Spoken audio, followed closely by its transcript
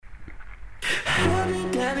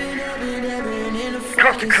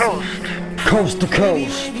Coast to coast. Coast to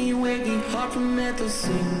coast.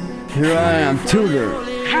 Here I am, Tudor.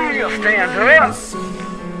 Junior, stand up.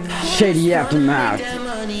 Shady Aftermath.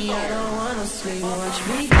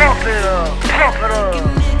 Pump it up, pump it up.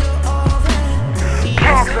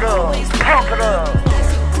 Pump it up, pump it up.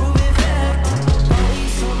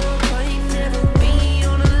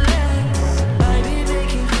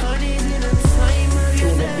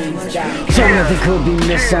 So nothing could be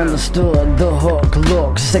misunderstood. The hook,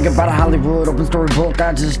 look, sick about a Hollywood open story book.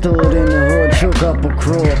 I just stood in the hood, shook up a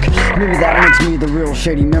crook. Maybe that makes me the real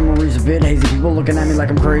shady. Memories a bit hazy. People looking at me like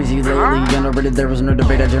I'm crazy lately. Underrated, there was no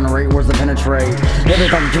debate I generate. Where's the penetrate? Every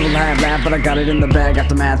thought that you would laugh, but I got it in the bag.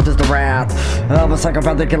 Aftermath is the wrath of a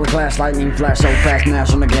psychopath that killer clash. Lightning flash so fast,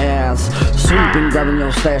 mash on the gas. Sweeping, grabbing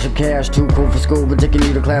your stash of cash. Too cool for school, but taking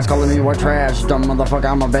you to class, calling me white trash. Dumb motherfucker,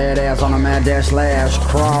 I'm a badass on a mad dash slash.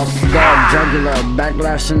 Cross guard, jugular,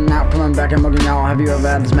 backlashing out, pulling back and mugging y'all. Have you ever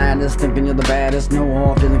had this madness, thinking you're the baddest? No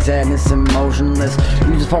hard feeling sadness, emotionless.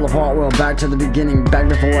 You just fall apart, well, back to the beginning. Back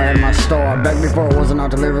before I had my start. Back before it wasn't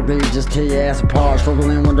out lyrically, just tear your ass apart.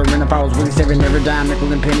 Struggling, wondering if I was really saving every dime,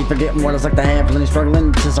 nickel and penny. Forgetting what it's like to have plenty,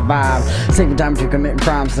 struggling to survive. Saving time to commit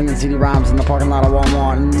crimes, singing CD rhymes in the parking lot of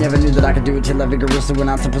Walmart. Never knew that I could do it till I vigorously went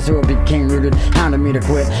out to pursue it. Became rooted, hounded me to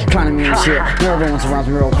quit, clowning me and shit. Now everyone surrounds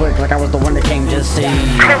me real quick, like I was the one that came to see.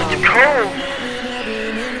 Coast to coast.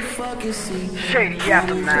 Shady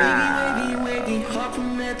Aftermath.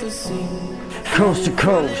 Coast to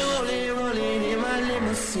coast.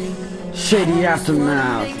 Shady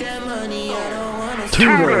Aftermath.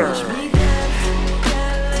 Tudor.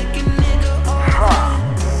 Huh.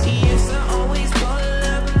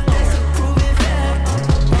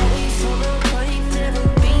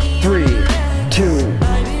 3, 2,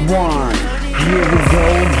 1. Here we go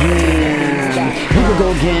again. Here we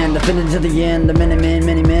go again, defending to the end. The many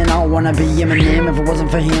men, all wanna be Eminem. If it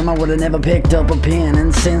wasn't for him, I would've never picked up a pen.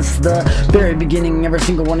 And since the very beginning, every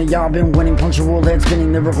single one of y'all been winning. Punctual, head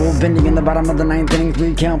spinning, lyrical bending in the bottom of the ninth inning.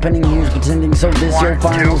 3 count penning, who's pretending? So this your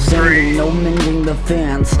final sending. No mending the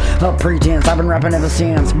fence, a pretense. I've been rapping ever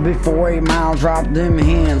since. Before 8 Mile, dropped them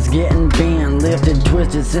hands. Getting bent, lifted,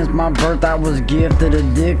 twisted. Since my birth, I was gifted,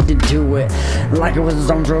 addicted to it. Like it was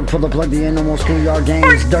his own drug, pull the plug, the animal schoolyard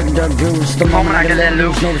games. Duck, goose, the moment I get let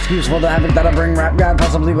loose. No excuse for the havoc that I bring. Rap God,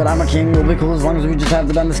 possibly, but I'm a king. We'll be cool as long as we just have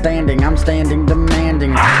that understanding. I'm standing,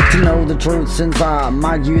 demanding to know the truth. Since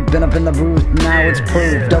my youth been up in the booth, now it's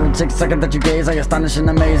proof. Double 6 seconds that you gaze, I astonish and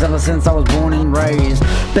amaze. Ever since I was born and raised,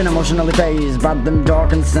 been emotionally phased by them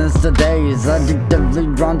dark and sinister days.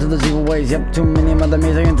 Addictively drawn to those evil ways. Yep, too many mother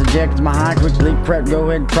means I interject. My high quickly prep, go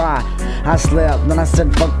ahead, try. I slept, then I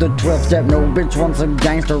said fuck the 12 step. No bitch wants a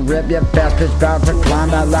gangster rip. Yep, fast pitch bout to climb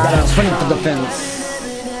that ladder, swinging for the fence.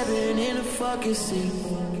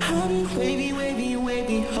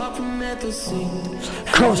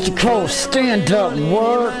 Coast to coast, stand up,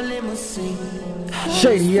 what?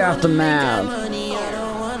 Shady Aftermath.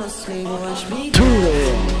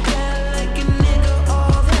 Tudor.